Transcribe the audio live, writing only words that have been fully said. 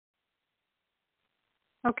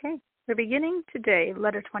Okay, we're beginning today,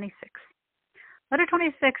 letter 26. Letter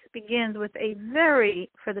 26 begins with a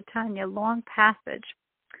very, for the Tanya, long passage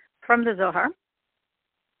from the Zohar,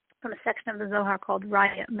 from a section of the Zohar called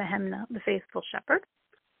Raya Mehemna, the Faithful Shepherd,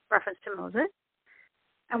 reference to Moses.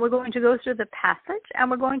 And we're going to go through the passage,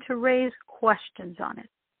 and we're going to raise questions on it.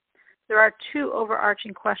 There are two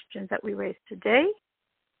overarching questions that we raised today,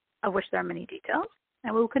 of which there are many details,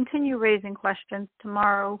 and we will continue raising questions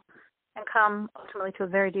tomorrow and come ultimately to a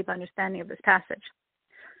very deep understanding of this passage.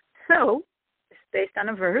 So, it's based on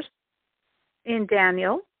a verse in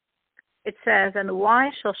Daniel. It says, "And the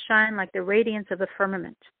wise shall shine like the radiance of the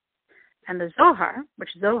firmament." And the Zohar, which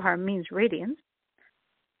Zohar means radiance,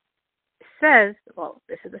 says, well,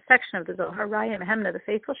 this is a section of the Zohar, Raya Mehemna, the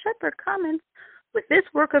Faithful Shepherd, comments, "With this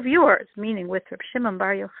work of yours," meaning with Reb Shimon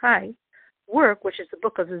Bar Yochai work, which is the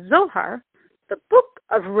book of the Zohar, the book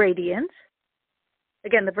of radiance.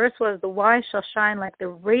 Again, the verse was, "The wise shall shine like the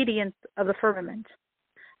radiance of the firmament."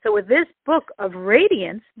 So with this book of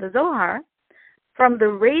radiance, the Zohar, from the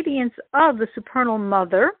radiance of the supernal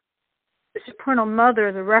mother, the supernal mother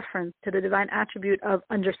is a reference to the divine attribute of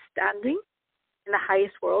understanding in the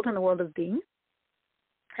highest world, in the world of being.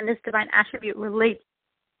 And this divine attribute relates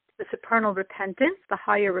to the supernal repentance, the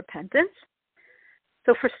higher repentance.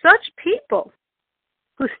 So for such people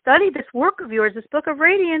who study this work of yours, this book of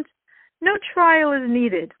radiance, no trial is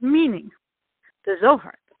needed, meaning the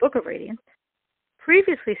Zohar, the book of radiance,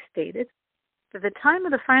 previously stated that at the time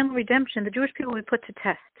of the final redemption, the Jewish people will be put to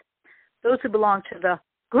test. Those who belong to the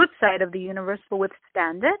good side of the universe will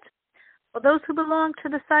withstand it, while those who belong to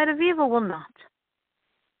the side of evil will not.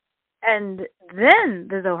 And then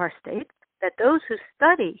the Zohar states that those who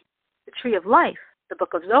study the tree of life, the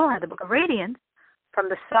book of Zohar, the book of radiance, from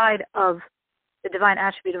the side of the divine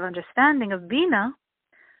attribute of understanding of Bina,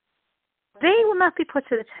 they will not be put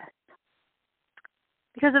to the test.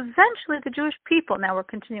 Because eventually the Jewish people, now we're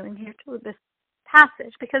continuing here to this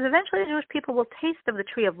passage, because eventually the Jewish people will taste of the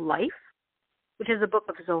tree of life, which is the book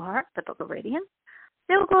of Zohar, the book of radiance.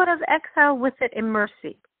 They will go out of exile with it in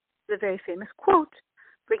mercy. The very famous quote,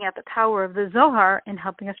 bring out the power of the Zohar in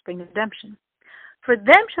helping us bring redemption. For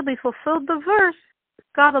them shall be fulfilled the verse,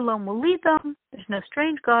 God alone will lead them, there's no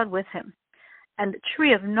strange God with him. And the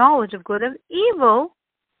tree of knowledge of good and evil,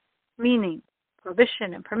 meaning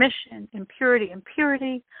prohibition and permission, impurity and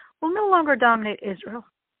purity, will no longer dominate Israel.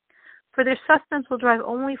 For their sustenance will drive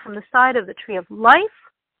only from the side of the tree of life,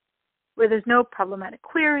 where there's no problematic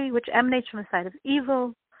query, which emanates from the side of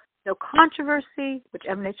evil, no controversy, which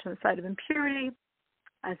emanates from the side of impurity,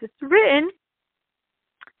 as it's written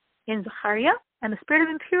in Zechariah, and the spirit of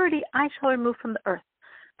impurity I shall remove from the earth.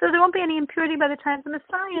 So there won't be any impurity by the time of the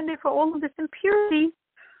Messiah, and therefore all of this impurity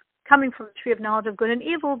coming from the tree of knowledge of good and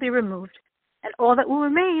evil will be removed. And all that will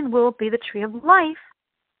remain will be the tree of life,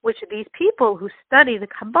 which these people who study the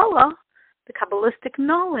Kabbalah, the Kabbalistic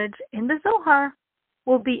knowledge in the Zohar,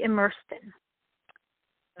 will be immersed in.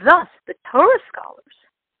 Thus, the Torah scholars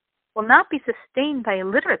will not be sustained by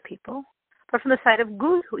illiterate people, but from the side of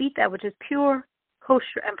good who eat that which is pure,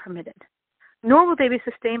 kosher, and permitted. Nor will they be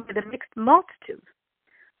sustained by the mixed multitude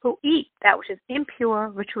who eat that which is impure,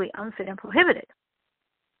 ritually unfit, and prohibited.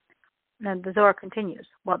 And then the Zohar continues,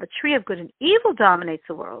 while the tree of good and evil dominates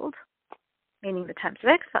the world, meaning the times of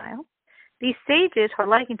exile, these sages who are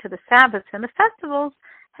likened to the Sabbaths and the festivals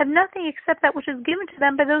have nothing except that which is given to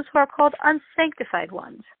them by those who are called unsanctified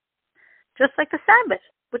ones, just like the Sabbath,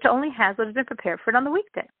 which only has what has been prepared for it on the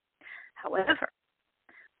weekday. However,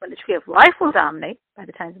 when the tree of life will dominate by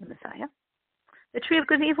the times of the Messiah, the tree of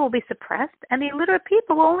good and evil will be suppressed, and the illiterate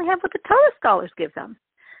people will only have what the Torah scholars give them.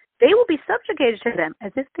 They will be subjugated to them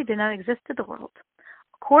as if they did not exist in the world.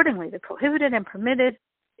 Accordingly, the prohibited and permitted,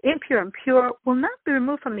 impure and pure, will not be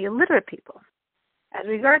removed from the illiterate people. As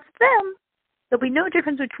regards them, there will be no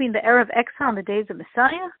difference between the era of exile and the days of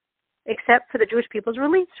Messiah, except for the Jewish people's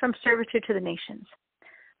release from servitude to the nations.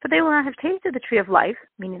 For they will not have tasted the tree of life,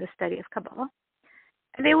 meaning the study of Kabbalah,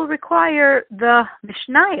 and they will require the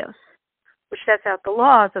Mishnayos, which sets out the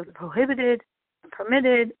laws of the prohibited and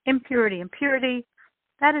permitted, impurity and purity.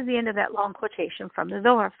 That is the end of that long quotation from the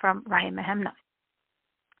Zohar, from Raya Mehemna.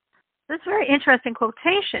 This very interesting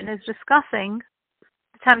quotation is discussing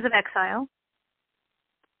the times of exile,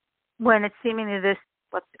 when it's seemingly this,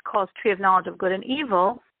 what it calls tree of knowledge of good and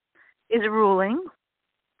evil, is ruling,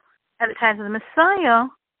 and the times of the Messiah,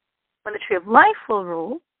 when the tree of life will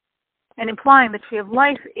rule, and implying the tree of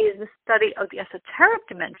life is the study of the esoteric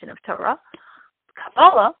dimension of Torah,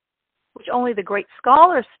 Kabbalah, which only the great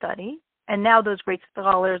scholars study, and now those great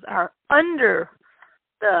scholars are under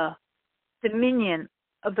the dominion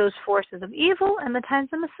of those forces of evil, and the times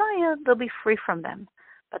of Messiah, they'll be free from them.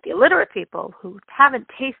 But the illiterate people who haven't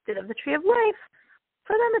tasted of the tree of life,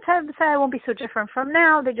 for them the time of the Messiah won't be so different from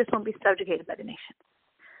now. They just won't be subjugated by the nations.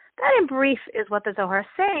 That, in brief, is what the Zohar is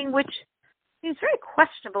saying, which seems very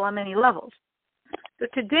questionable on many levels. So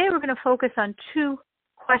today we're going to focus on two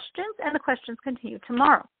questions, and the questions continue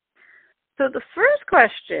tomorrow. So the first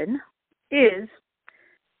question is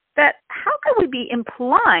that how can we be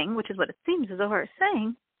implying, which is what it seems the Zohar is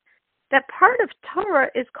saying, that part of Torah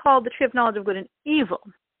is called the tree of knowledge of good and evil?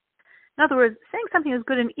 In other words, saying something is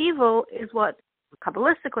good and evil is what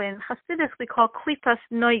Kabbalistically and Chassidus we call klipas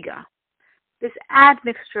noiga, this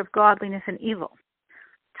admixture of godliness and evil.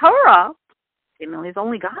 Torah seemingly is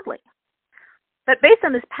only godly. But based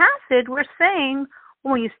on this passage, we're saying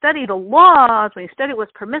when you study the laws, when you study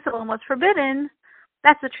what's permissible and what's forbidden,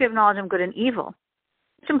 that's the tree of knowledge of good and evil,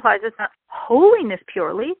 which implies it's not holiness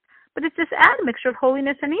purely, but it's this admixture of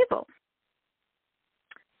holiness and evil.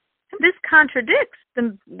 And this contradicts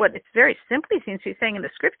what it very simply seems to be saying in the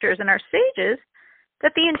scriptures and our sages,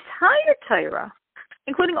 that the entire Torah,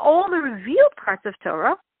 including all the revealed parts of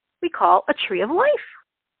Torah, we call a tree of life.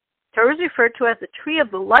 Torah is referred to as the tree of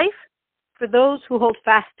the life for those who hold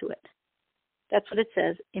fast to it. That's what it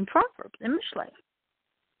says in Proverbs, in Mishlei.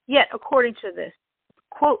 Yet, according to this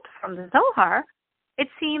quote from the Zohar, it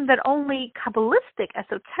seemed that only Kabbalistic,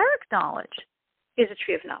 esoteric knowledge is a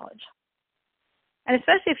tree of knowledge. And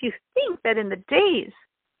especially if you think that in the days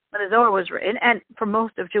when the Zohar was written, and for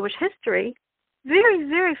most of Jewish history, very,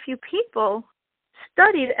 very few people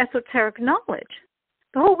studied esoteric knowledge.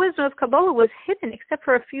 The whole wisdom of Kabbalah was hidden except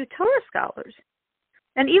for a few Torah scholars.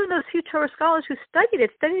 And even those few Torah scholars who studied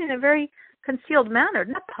it in a very concealed manner,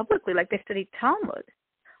 not publicly like they studied Talmud.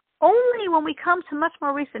 Only when we come to much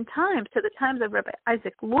more recent times, to the times of Rabbi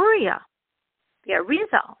Isaac Luria, the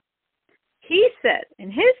Arizal, he said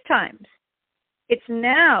in his times, it's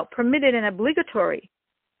now permitted and obligatory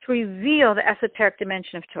to reveal the esoteric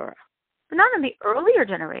dimension of Torah. But not in the earlier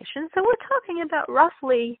generation. So we're talking about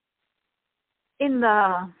roughly in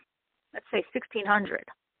the, let's say, 1600,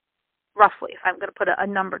 roughly, if I'm going to put a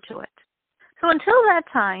number to it. So until that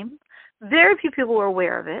time, very few people were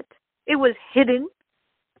aware of it. It was hidden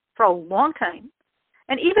for a long time.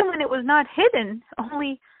 And even when it was not hidden,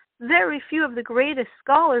 only very few of the greatest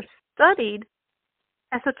scholars studied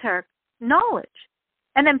esoteric knowledge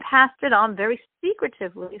and then passed it on very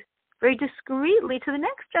secretively, very discreetly to the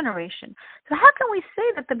next generation. So how can we say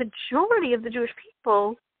that the majority of the Jewish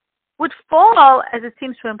people would fall, as it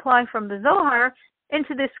seems to imply from the Zohar,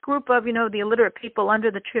 into this group of, the illiterate people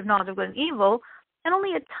under the tree of knowledge of good and evil, and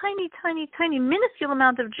only a tiny, tiny, tiny, minuscule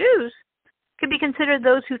amount of Jews could be considered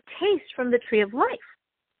those who taste from the tree of life?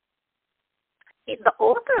 The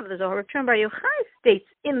author of the Zohar, Cheshvan Bar Yochai, states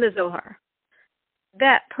in the Zohar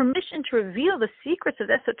that permission to reveal the secrets of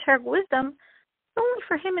esoteric wisdom is only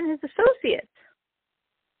for him and his associates.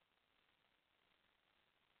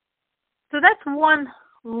 So that's one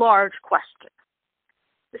large question.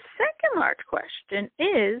 The second large question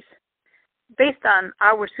is, based on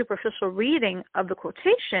our superficial reading of the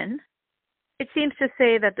quotation, it seems to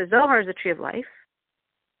say that the Zohar is a tree of life,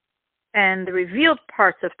 and the revealed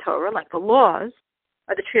parts of Torah, like the laws,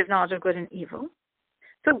 are the tree of knowledge of good and evil.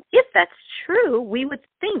 So if that's true, we would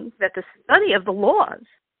think that the study of the laws,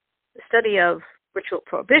 the study of ritual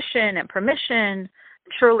prohibition and permission, and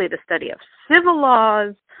surely the study of civil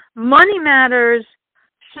laws, money matters,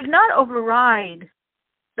 should not override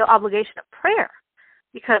the obligation of prayer,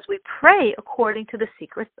 because we pray according to the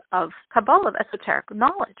secrets of Kabbalah, of esoteric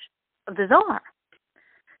knowledge, of the Zohar.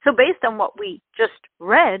 So based on what we just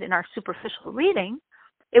read in our superficial reading,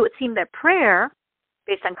 it would seem that prayer,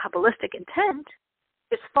 based on Kabbalistic intent,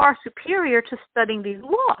 is far superior to studying these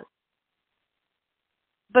laws.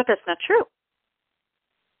 But that's not true.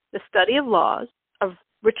 The study of laws, of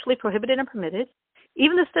ritually prohibited and permitted,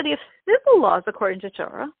 even the study of civil laws according to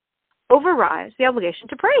Torah, overrides the obligation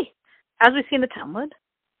to pray. As we see in the Talmud,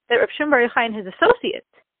 that Reb Shimon Bar Yochai and his associates,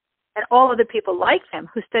 and all other people like them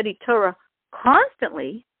who studied Torah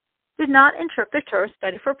constantly, did not interrupt their Torah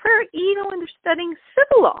study for prayer, even when they're studying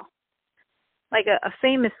civil law. Like a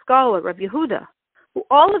famous scholar, Rabbi Yehuda, who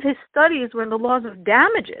all of his studies were in the laws of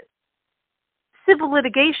damages, civil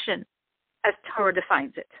litigation, as Torah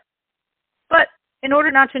defines it. But in order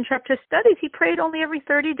not to interrupt his studies, he prayed only every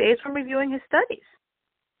 30 days from reviewing his studies.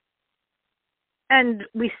 And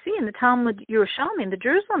we see in the Talmud Yerushalmi, in the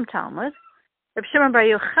Jerusalem Talmud, Reb Shimon Bar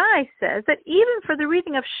Yochai says that even for the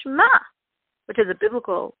reading of Shema, which is a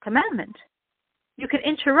biblical commandment, you can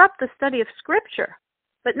interrupt the study of Scripture,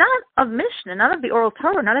 but not of Mishnah, not of the oral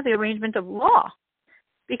Torah, not of the arrangement of law,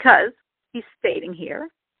 because he's stating here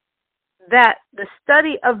that the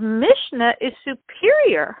study of Mishnah is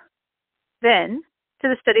superior then to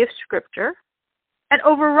the study of Scripture and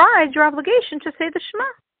overrides your obligation to say the Shema.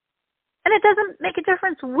 And it doesn't make a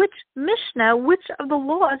difference which Mishnah, which of the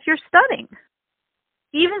laws you're studying.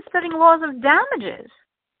 Even studying laws of damages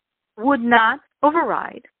would not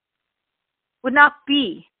override, would not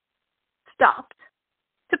be stopped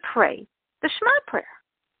to pray the Shema prayer.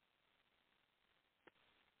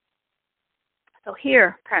 So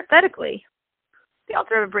here, parenthetically, the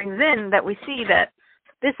Alter Rebbe brings in that we see that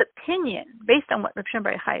this opinion, based on what Reb Shimon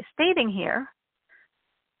Bar Yochai is stating here,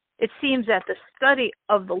 it seems that the study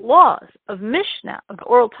of the laws of Mishnah, of the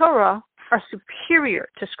oral Torah, are superior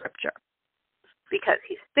to Scripture. Because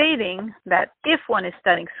he's stating that if one is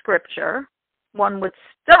studying Scripture, one would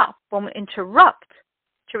stop, one would interrupt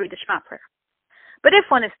to read the Shema prayer. But if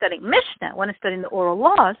one is studying Mishnah, one is studying the oral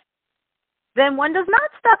laws, then one does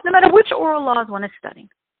not stop no matter which oral laws one is studying.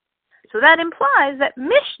 So that implies that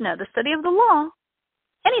Mishnah, the study of the law,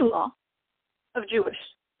 any law of Jewish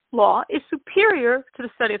law, is superior to the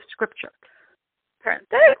study of Scripture.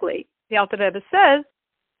 Parenthetically, the Alter Rebbe says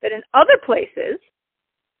that in other places,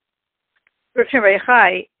 Reb Shimon Bar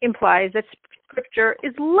Yochai implies that Scripture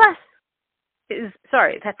is that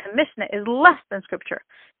the Mishnah is less than Scripture.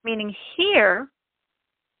 Meaning here,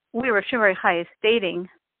 Reb Shimon Bar Yochai is stating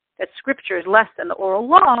that Scripture is less than the oral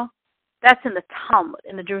law. That's in the Talmud,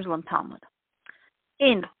 in the Jerusalem Talmud.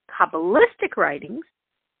 In Kabbalistic writings,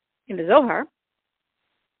 in the Zohar,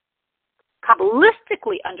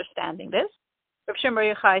 Kabbalistically understanding this, Reb Shimon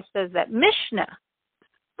Bar Yochai says that Mishnah,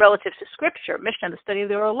 relative to Scripture, Mishnah, the study of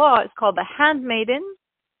the oral law, is called the handmaiden.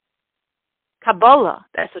 Kabbalah,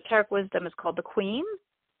 the esoteric wisdom, is called the queen.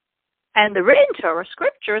 And the written Torah,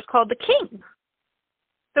 Scripture, is called the king.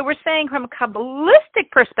 So we're saying from a Kabbalistic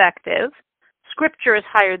perspective, Scripture is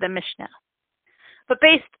higher than Mishnah. But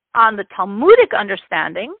based on the Talmudic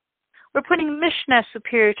understanding, we're putting Mishnah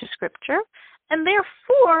superior to Scripture. And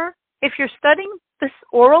therefore, if you're studying this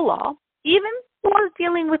oral law, even laws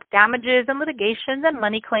dealing with damages and litigations and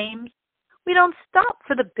money claims, we don't stop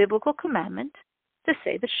for the biblical commandment to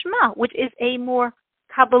say the Shema, which is a more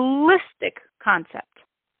Kabbalistic concept.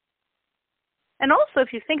 And also,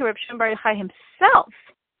 if you think of Reb Shimon Bar Yochai himself,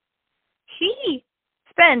 he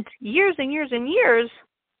spent years and years and years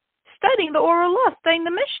studying the oral law, studying the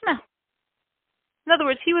Mishnah. In other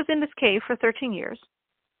words, he was in this cave for 13 years,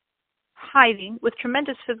 hiding with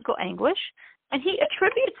tremendous physical anguish, and he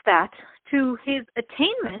attributes that to his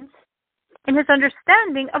attainments in his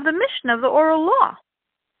understanding of the Mishnah, of the oral law.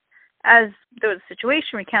 As there was a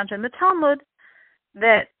situation recounted in the Talmud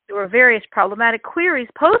that there were various problematic queries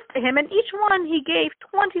posed to him, and each one he gave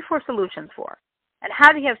 24 solutions for. And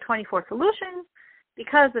how did he have 24 solutions?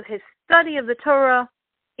 Because of his study of the Torah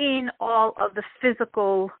in all of the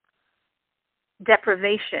physical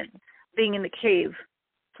deprivation, being in the cave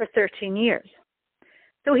for 13 years.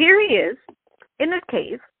 So here he is, in the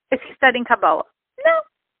cave. Is he studying Kabbalah? No.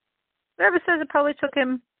 The Rebbe says it probably took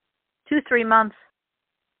him 2-3 months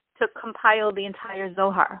to compile the entire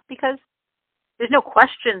Zohar, because there's no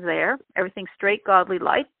questions there. Everything's straight, godly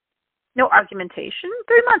light. No argumentation.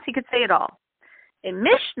 3 months he could say it all. In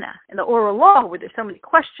Mishnah, in the oral law, where there's so many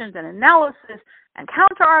questions and analysis and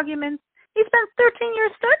counter-arguments, he spent 13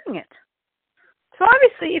 years studying it. So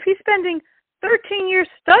obviously, if he's spending 13 years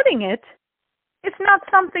studying it, it's not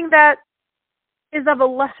something that is of a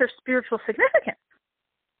lesser spiritual significance.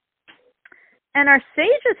 And our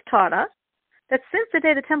sages taught us that since the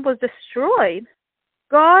day the temple was destroyed,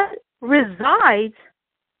 God resides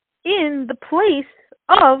in the place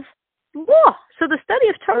of law. So the study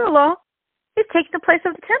of Torah law is taking the place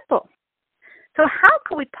of the temple. So how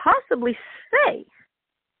can we possibly say,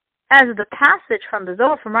 as the passage from the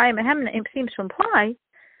Zohar from Raya Mehemna seems to imply,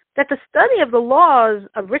 that the study of the laws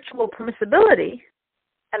of ritual permissibility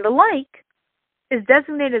and the like is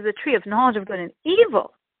designated as a tree of knowledge of good and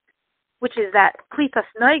evil, which is that klipas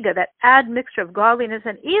noiga, that admixture of godliness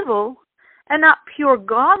and evil, and not pure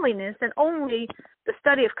godliness, and only the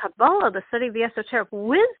study of Kabbalah, the study of the esoteric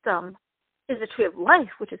wisdom, is the tree of life,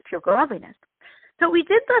 which is pure godliness. So what we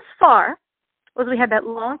did thus far was we had that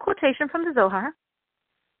long quotation from the Zohar,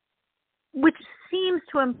 which seems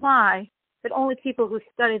to imply that only people who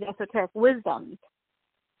study the esoteric wisdoms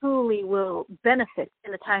truly will benefit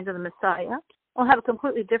in the times of the Messiah, will have a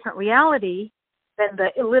completely different reality than the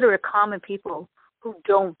illiterate common people who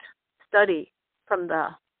don't taste from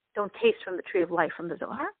the tree of life from the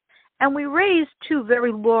Zohar. And we raised two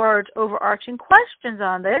very large overarching questions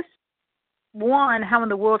on this. One, how in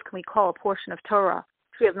the world can we call a portion of Torah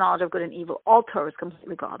tree of knowledge of good and evil? All Torah is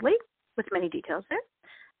completely godly, with many details there.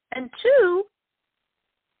 And two,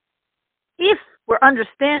 if we're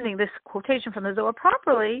understanding this quotation from the Zohar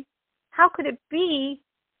properly, how could it be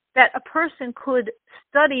that a person could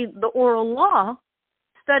study the oral law,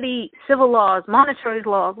 study civil laws, monetary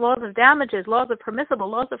laws, laws of damages, laws of permissible,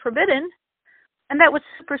 laws of forbidden, and that would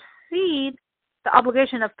supersede the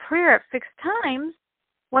obligation of prayer at fixed times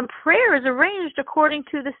when prayer is arranged according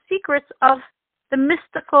to the secrets of the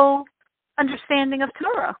mystical understanding of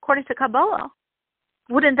Torah, according to Kabbalah?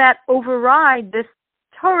 Wouldn't that override this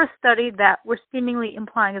Torah study that we're seemingly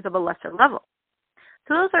implying is of a lesser level?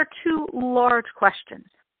 So those are two large questions.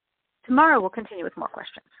 Tomorrow we'll continue with more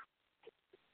questions.